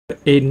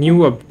a new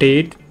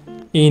update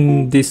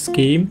in this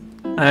game,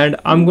 and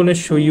I'm gonna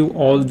show you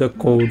all the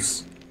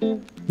codes.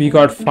 We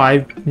got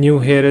 5 new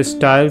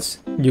hairstyles.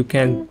 You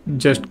can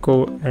just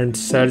go and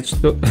search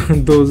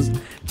those,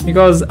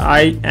 because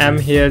I am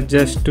here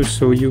just to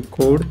show you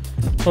code.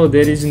 Oh,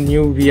 there is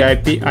new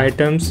VIP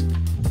items.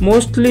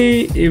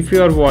 Mostly if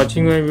you are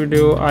watching my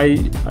video, I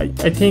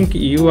think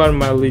you are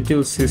my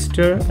little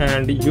sister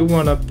and you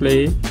wanna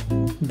play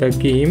the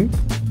game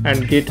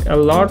and get a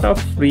lot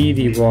of free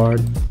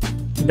reward.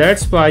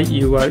 That's why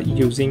you are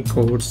using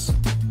codes.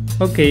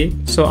 Okay,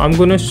 so I'm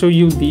gonna show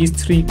you these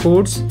 3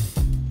 codes.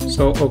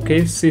 So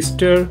okay,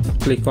 sister,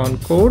 click on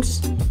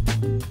codes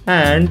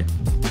and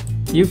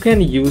you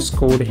can use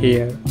code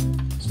here.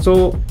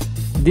 So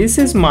this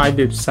is my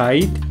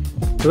website.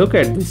 Look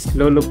at this,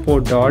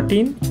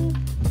 lolopo.in.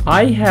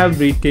 I have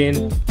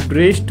written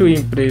Dress to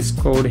Impress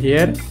code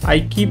here. I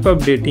keep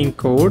updating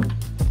code.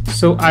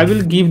 So I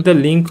will give the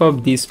link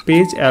of this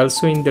page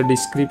also in the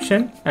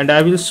description, and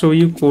I will show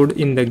you code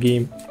in the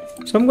game.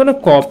 So I'm gonna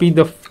copy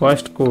the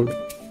first code.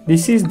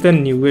 This is the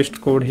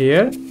newest code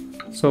here.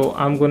 So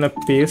I'm gonna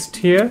paste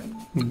here,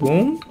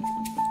 boom,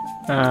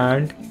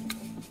 and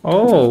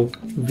oh,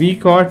 we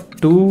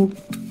got 2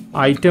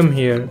 item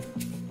here.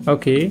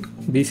 Okay,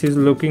 this is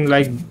looking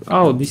like,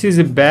 oh, this is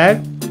a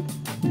bag.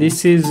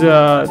 This is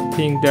a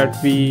thing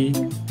that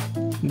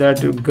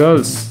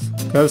girls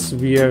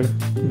wear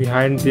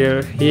behind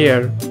their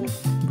hair,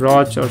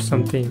 brooch or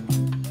something.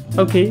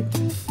 Okay,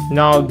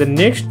 now the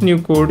next new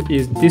code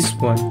is this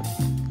one.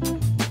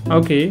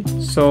 Okay,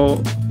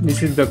 so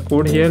this is the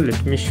code here.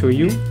 Let me show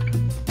you.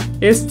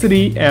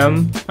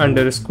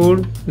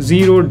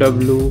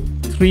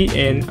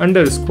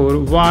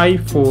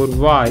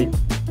 S3M_0W3N_Y4Y.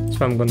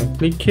 So I'm gonna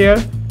click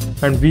here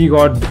and we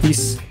got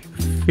this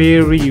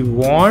fairy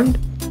wand,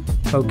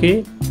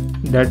 okay,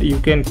 that you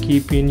can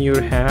keep in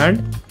your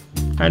hand.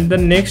 And the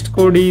next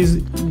code is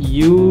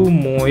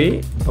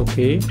UMOE,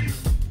 okay,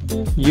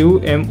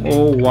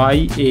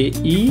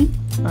 UMOYAE,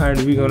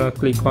 and we're gonna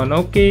click on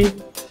OK.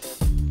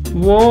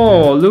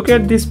 Whoa, look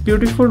at this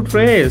beautiful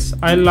dress.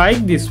 I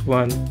like this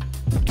one.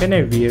 Can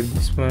I wear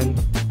this one?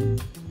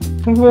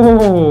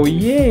 Whoa,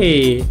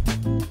 yay,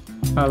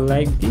 I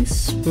like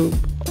this.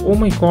 Oh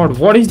my god,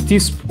 what is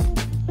this?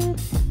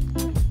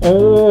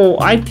 Oh,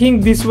 I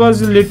think this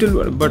was a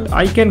little, but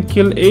I can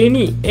kill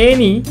anyone.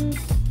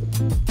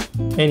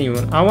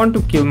 I want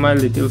to kill my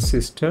little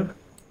sister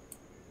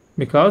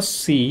because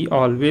she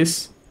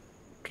always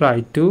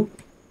try to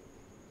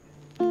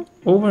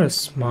over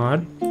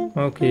smart.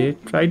 Okay,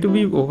 try to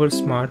be over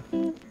smart.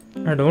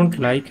 I don't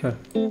like her.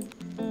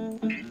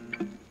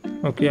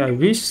 Okay, I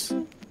wish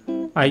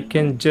I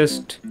can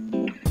just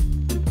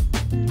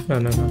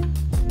no.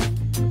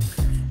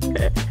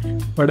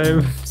 What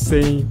I'm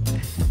saying,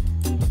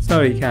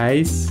 sorry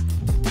guys,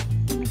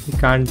 we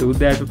can't do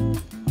that,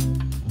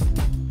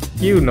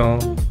 you know.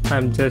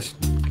 I'm just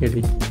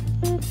kidding.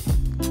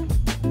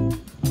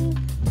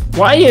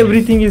 Why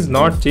everything is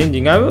not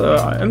changing?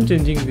 I'm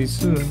changing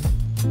this.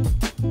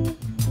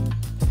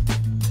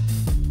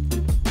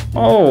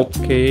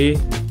 Okay,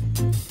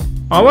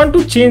 I want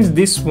to change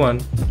this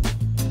one.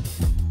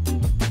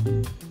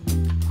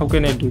 How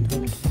can I do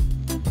that?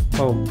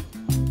 Oh,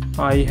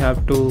 I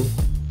have to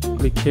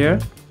click here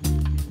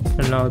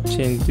and now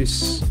change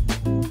this.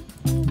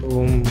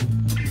 Boom.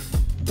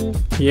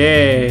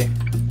 Yeah.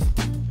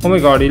 Oh my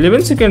god,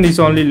 11 seconds is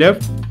only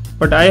left,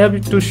 but I have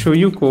to show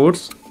you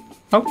codes.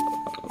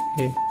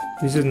 Okay,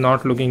 this is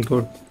not looking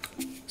good.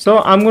 So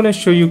I'm gonna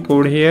show you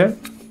code here.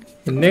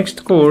 The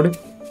next code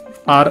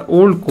are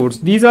old codes.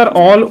 These are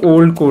all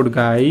old code,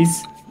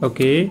 guys.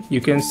 Okay,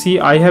 you can see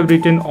I have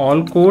written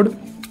all code.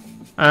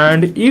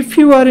 And if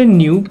you are a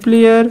new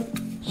player,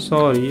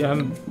 sorry,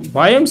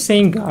 why I'm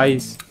saying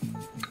guys.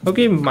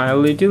 Okay, my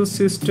little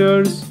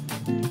sisters,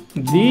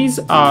 these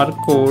are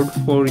code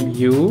for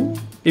you.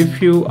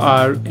 If you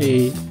are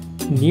a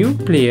new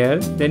player,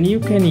 then you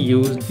can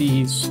use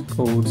these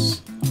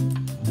codes.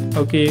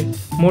 Okay,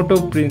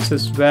 Moto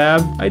Princess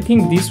Web. I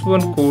think this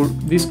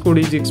code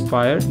is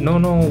expired. No,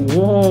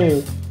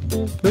 whoa,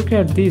 look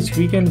at this,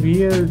 we can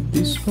wear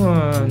this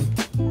one.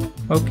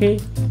 Okay,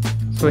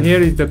 so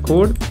here is the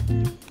code.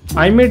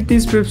 I made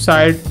this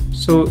website,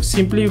 so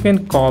simply you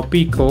can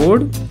copy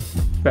code,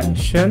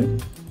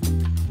 fashion,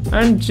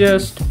 and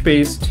just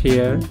paste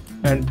here,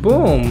 and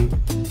boom,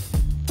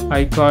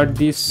 I got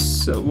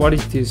this. What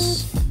is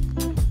this?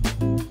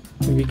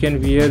 We can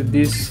wear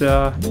this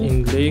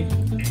in leg.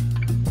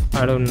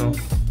 I don't know.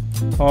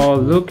 Oh,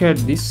 look at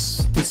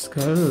this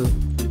girl,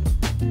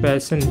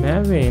 Fashion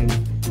Maven.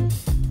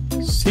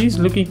 She's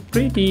looking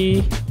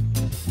pretty.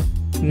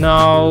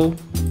 Now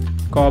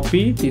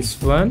copy this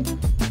one.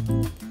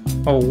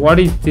 Oh, what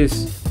is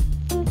this?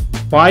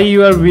 Why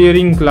you are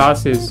wearing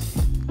glasses?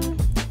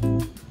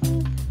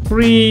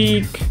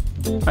 Freak!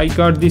 I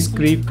got this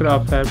creep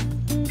craft hat.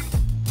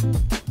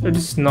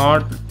 It's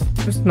not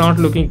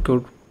looking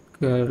good,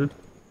 girl.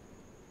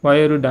 Why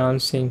are you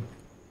dancing?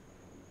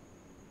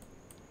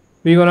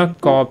 We're gonna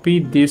copy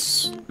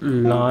this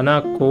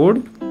Lana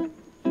code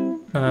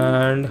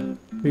and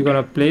we're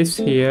gonna place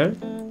here.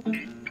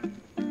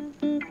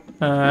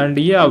 And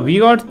yeah, we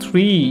got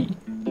three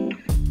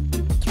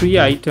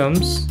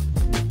items.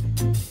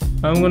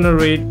 I'm gonna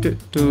rate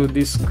to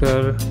this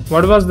girl.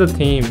 What was the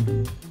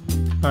theme?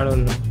 I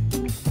don't know.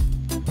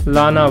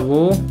 Lana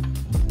Wo.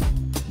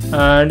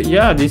 And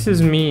yeah, this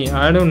is me.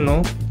 I don't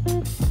know,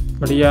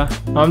 but yeah,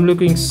 I'm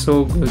looking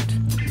so good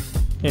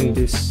in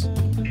this.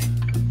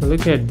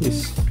 Look at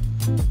this.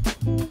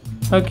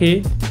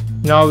 Okay,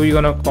 now we're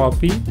gonna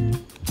copy.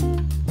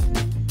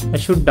 I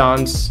should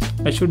dance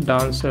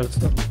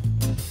also.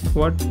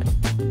 What?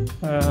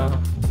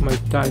 My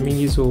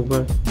timing is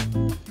over.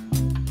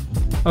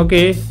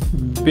 Okay,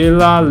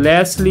 Bella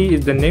Leslie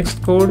is the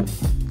next code,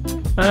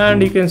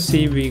 and you can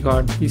see we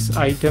got this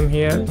item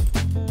here.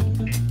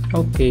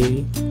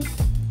 Okay,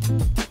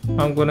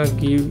 I'm gonna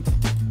give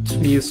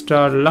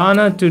 3-star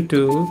Lana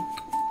Tutu.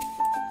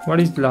 What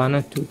is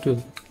Lana Tutu?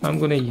 I'm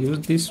gonna use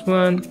this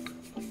one.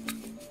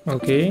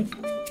 Okay,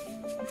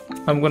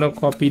 I'm gonna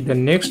copy the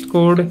next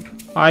code.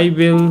 I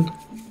will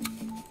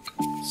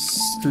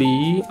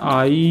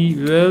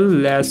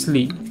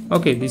Leslie.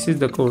 Okay, this is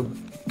the code.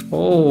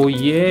 Oh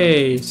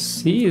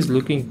yes, she is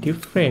looking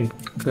different,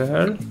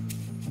 girl.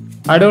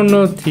 I don't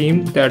know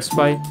theme, that's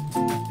why.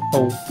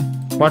 Oh,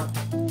 what?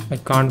 I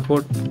can't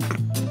vote.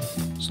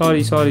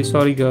 Sorry,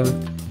 girl.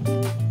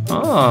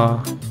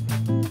 Ah,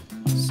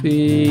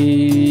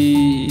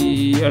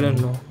 see, I don't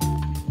know.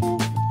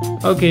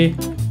 Okay,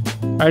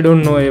 I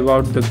don't know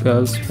about the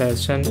girls'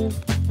 fashion.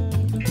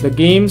 The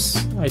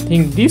games, I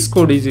think this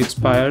code is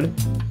expired.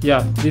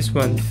 Yeah, this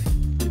one.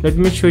 Let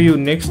me show you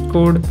next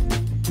code.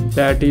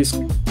 That is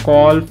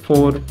call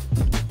for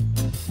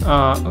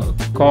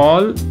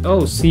call.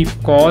 Oh, see,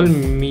 call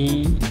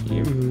me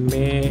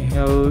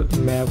Mehel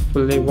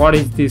Mafule. What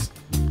is this?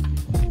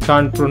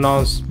 Can't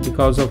pronounce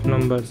because of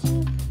numbers.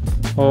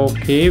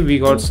 Okay, we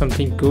got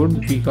something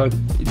good. We got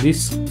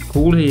this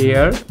cool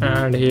here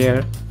and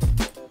here.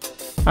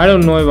 I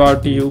don't know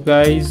about you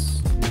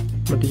guys,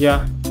 but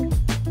yeah,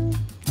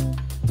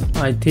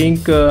 I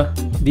think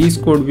this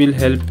code will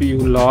help you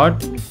a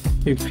lot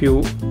if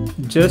you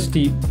just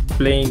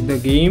playing the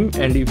game,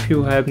 and if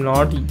you have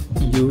not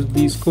used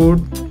this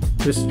code,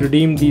 just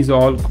redeem these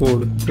all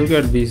code. Look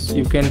at this,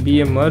 you can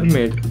be a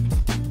mermaid.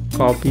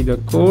 Copy the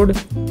code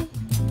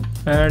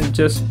and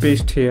just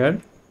paste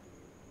here.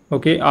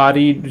 Okay,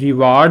 RE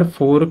reward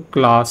for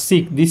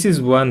classic. This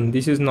is one,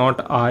 this is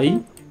not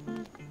I.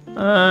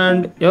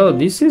 And oh,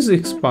 this is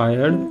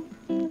expired.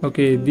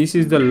 Okay, this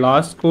is the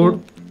last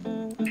code,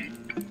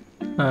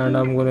 and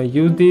I'm gonna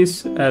use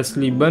this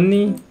Ashley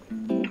Bunny.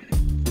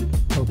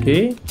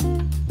 Okay,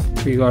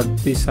 we got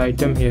this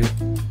item here.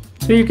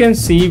 So you can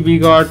see we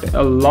got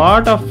a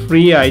lot of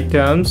free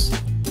items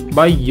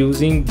by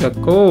using the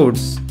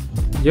codes.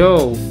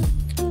 Yo,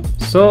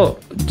 so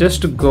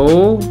just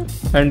go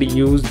and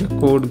use the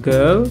code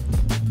girl.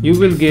 You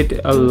will get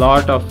a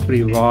lot of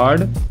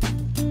reward,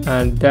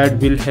 and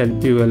that will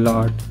help you a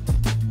lot.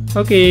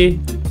 Okay,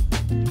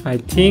 I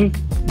think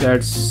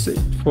that's it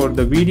for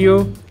the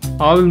video.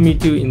 I will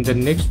meet you in the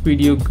next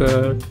video,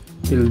 girl.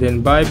 Till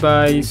then, bye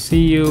bye,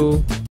 see you.